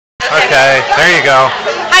Okay, there you go.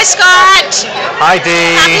 Hi, Scott. Hi,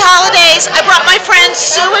 Dee. Happy holidays. I brought my friends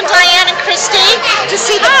Sue and Diane and Christy to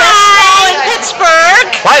see the best spa in Pittsburgh.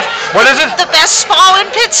 What? What is it? The best spa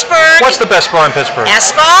in Pittsburgh. What's the best spa in Pittsburgh?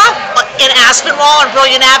 ESSpa in Aspinwall on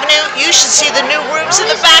Brilliant Avenue. You should see the new rooms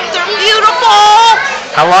in the back. They're beautiful.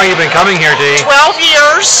 How long have you been coming here, Dee? 12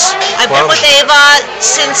 years. I've been with Ava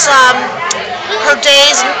since her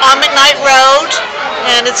days on McKnight Road.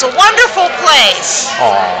 And it's a wonderful place.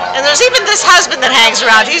 Aww. And there's even this husband that hangs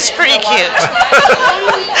around. He's pretty cute.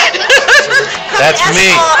 That's me.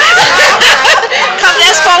 Come to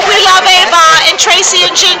ESSpa. We love Ava and Tracy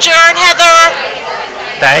and Ginger and Heather.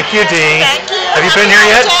 Thank you, Dee. Thank you. Have you been here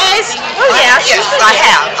yet? Oh, yeah. Yes, I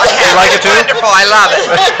have. You like it too? Wonderful. I love it.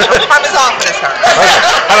 I'm as often as her. Okay.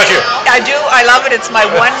 How about you? I do. I love it. It's my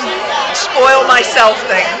one spoil myself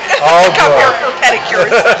thing. Oh, Come boy. here for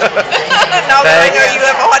pedicures. Now that I know you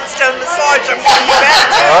have a hot stone massage, I'm coming back.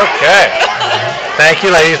 Okay. Thank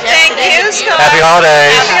you, ladies. Thank you, Scott. Happy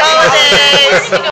holidays. Happy holidays.